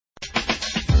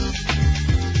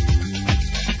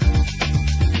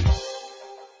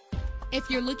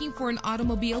you're looking for an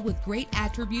automobile with great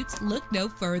attributes, look no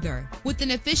further. With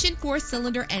an efficient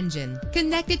 4-cylinder engine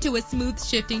connected to a smooth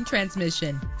shifting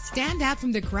transmission, stand out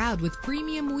from the crowd with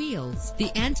premium wheels. The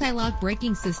anti-lock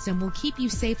braking system will keep you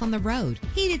safe on the road.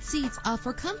 Heated seats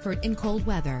offer comfort in cold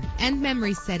weather, and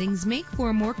memory settings make for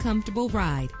a more comfortable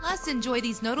ride. Plus, enjoy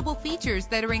these notable features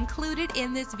that are included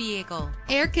in this vehicle: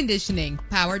 air conditioning,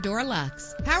 power door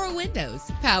locks, power windows,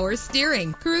 power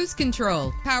steering, cruise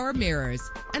control, power mirrors,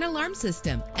 an alarm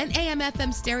system, an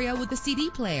AM/FM stereo with a CD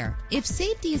player. If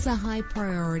safety is a high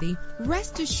priority,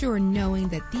 rest assured knowing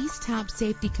that these top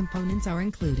safety components are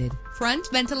included: front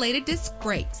ventilated disc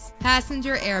brakes,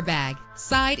 passenger airbag,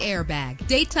 side airbag,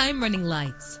 daytime running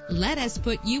lights. Let us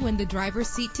put you in the driver's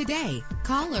seat today.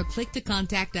 Call or click to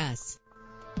contact us.